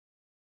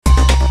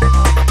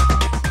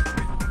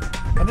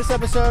On this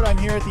episode, I'm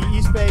here at the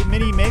East Bay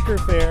Mini Maker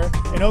Faire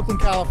in Oakland,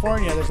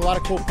 California. There's a lot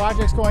of cool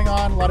projects going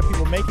on, a lot of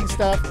people making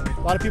stuff,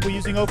 a lot of people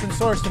using open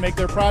source to make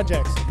their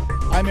projects.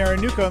 I'm Aaron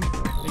Newcomb,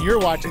 and you're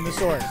watching The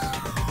Source.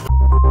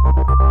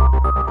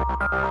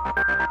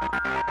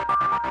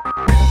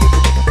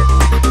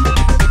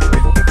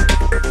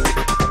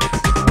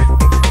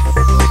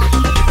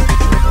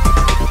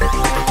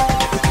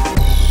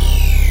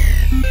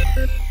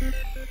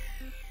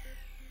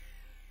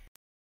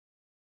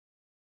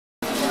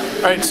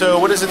 All right, so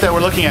what is it that we're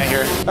looking at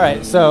here? All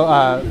right,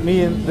 so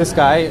me and this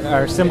guy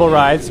are Symbol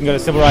Rides. You can go to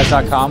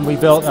symbolrides.com. We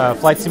built a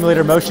flight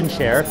simulator motion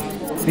chair.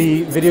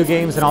 The video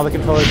games and all the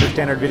controllers are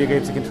standard video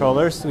games and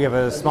controllers. We have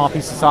a small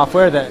piece of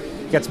software that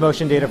gets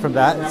motion data from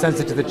that and sends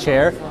it to the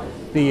chair.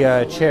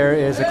 The chair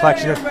is a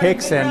collection of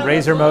picks and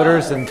razor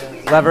motors and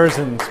levers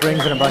and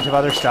springs and a bunch of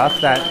other stuff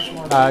that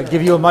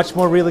give you a much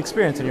more real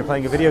experience when you're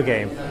playing a video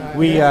game.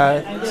 We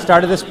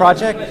started this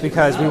project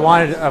because we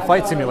wanted a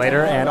flight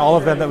simulator, and all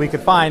of them that we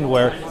could find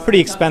were pretty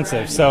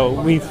expensive, so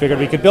we figured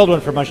we could build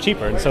one for much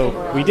cheaper, and so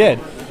we did.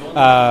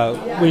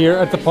 We are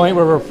at the point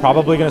where we're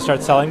probably going to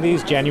start selling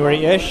these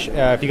January-ish.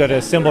 If you go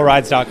to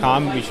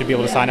symbolrides.com, you should be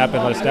able to sign up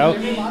and let us know.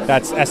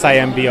 That's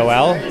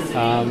SIMBOL.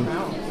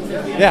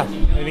 Yeah.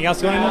 Anything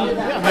else going on?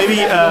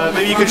 Yeah,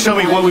 maybe you could show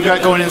me what we've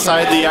got going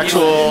inside the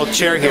actual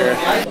chair here.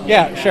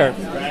 Yeah, sure.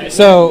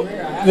 So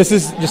this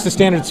is just a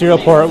standard serial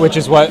port, which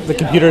is what the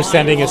computer is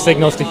sending as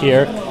signals to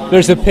here.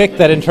 There's a PIC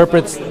that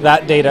interprets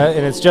that data,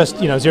 and it's just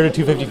 0 to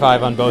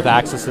 255 on both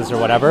axes or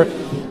whatever.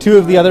 Two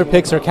of the other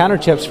PICs are counter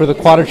chips for the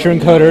quadrature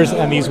encoders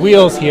and these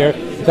wheels here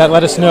that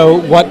let us know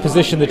what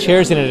position the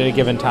chair's in at any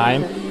given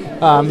time.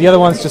 The other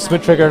one's just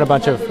split trigger and a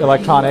bunch of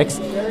electronics.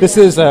 This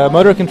is a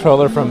motor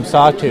controller from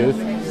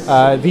Sawtooth.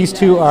 These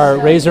two are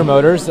razor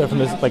motors. They're from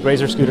like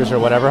razor scooters or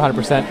whatever,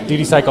 100%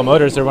 duty cycle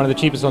motors. They're one of the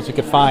cheapest ones we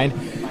could find.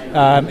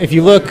 If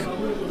you look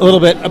a little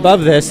bit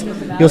above this,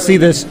 you'll see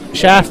this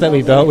shaft that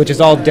we built, which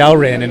is all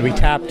Delrin, and we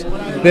tapped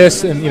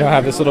this and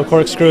have this little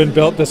corkscrew and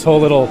built this whole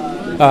little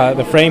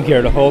the frame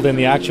here to hold in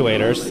the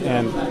actuators,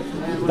 and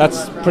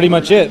that's pretty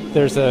much it.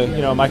 There's a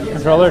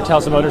microcontroller,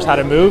 tells the motors how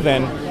to move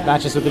and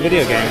matches with the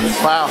video game.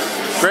 Wow,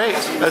 great!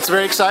 That's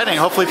very exciting.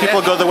 Hopefully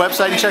people will go to the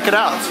website and check it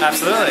out.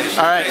 Absolutely.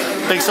 All right,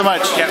 thanks so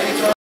much.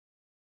 Yep.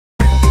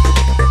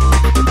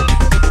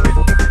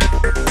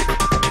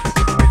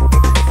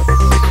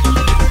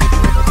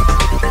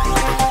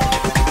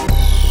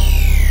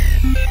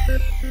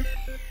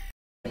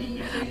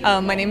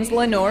 My name is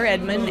Lenore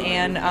Edmond,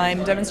 and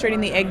I'm demonstrating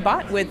the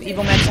EggBot with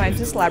Evil Mad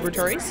Scientist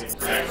Laboratories.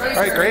 All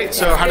right, great.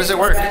 So how does it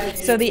work?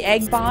 So the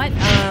EggBot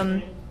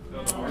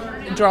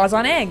draws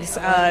on eggs.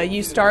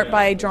 You start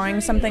by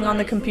drawing something on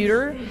the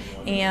computer,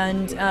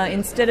 and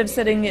instead of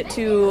sending it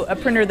to a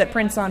printer that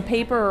prints on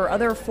paper or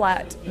other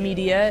flat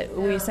media,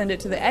 we send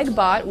it to the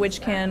EggBot, which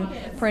can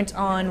print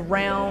on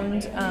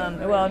round,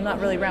 well,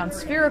 not really round,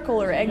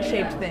 spherical or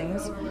egg-shaped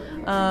things.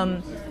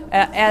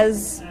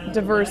 As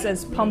diverse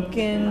as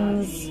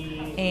pumpkins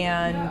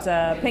and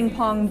ping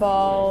pong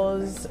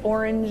balls,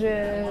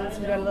 oranges.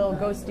 We've got a little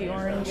ghosty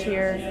orange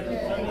here.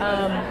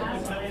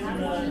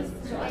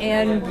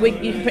 And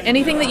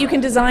anything that you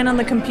can design on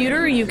the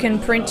computer, you can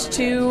print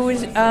to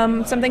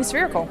something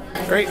spherical.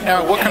 Great.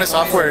 Now, what kind of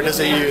software does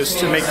it use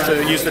to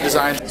use the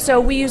design? So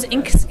we use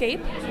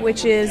Inkscape,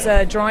 which is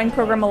a drawing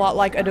program a lot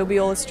like Adobe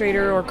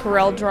Illustrator or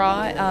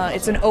CorelDRAW.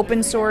 It's an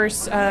open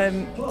source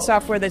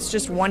software that's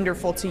just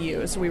wonderful to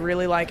use. We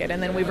really like it.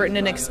 And then we've written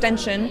an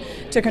extension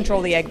to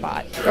control the EggBot.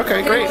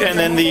 Okay, great. And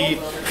then the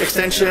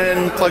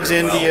extension plugs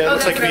in via,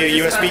 looks like via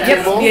USB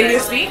cable. Yep, via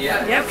USB.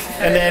 Yep.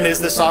 And then is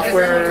the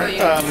software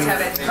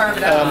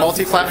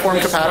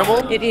multi-platform compatible?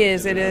 It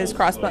is. It is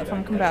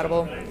cross-platform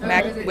compatible.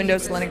 Mac,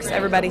 Windows, Linux,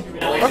 everybody.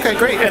 Okay,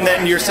 great. And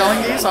then you're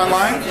selling these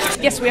online?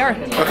 Yes, we are.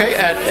 Okay,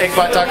 at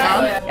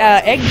eggbot.com?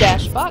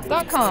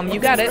 Egg-bot.com. You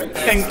got it.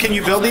 And can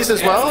you build these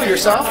as well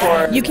yourself?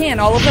 Or? You can.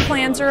 All of the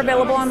plans are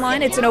available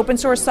online. It's an open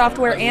source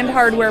software and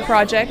hardware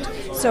project,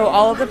 so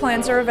all of the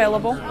plans are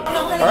available.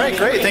 All right,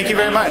 great. Thank you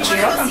very much. You're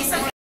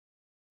welcome.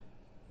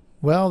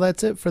 Well,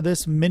 that's it for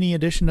this mini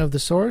edition of The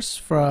Source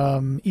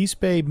from East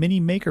Bay Mini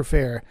Maker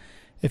Faire.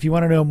 If you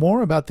want to know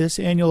more about this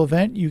annual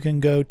event, you can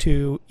go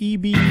to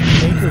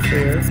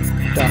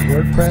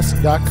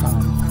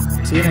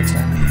ebmakerfaire.wordpress.com. See you next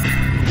time.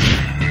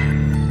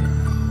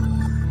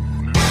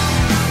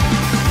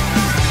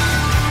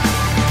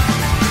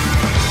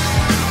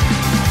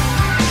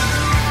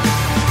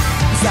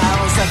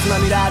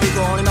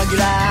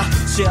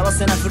幸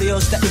せなふりを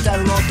して歌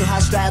うもっと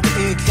走ったと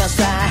言い聞か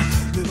せた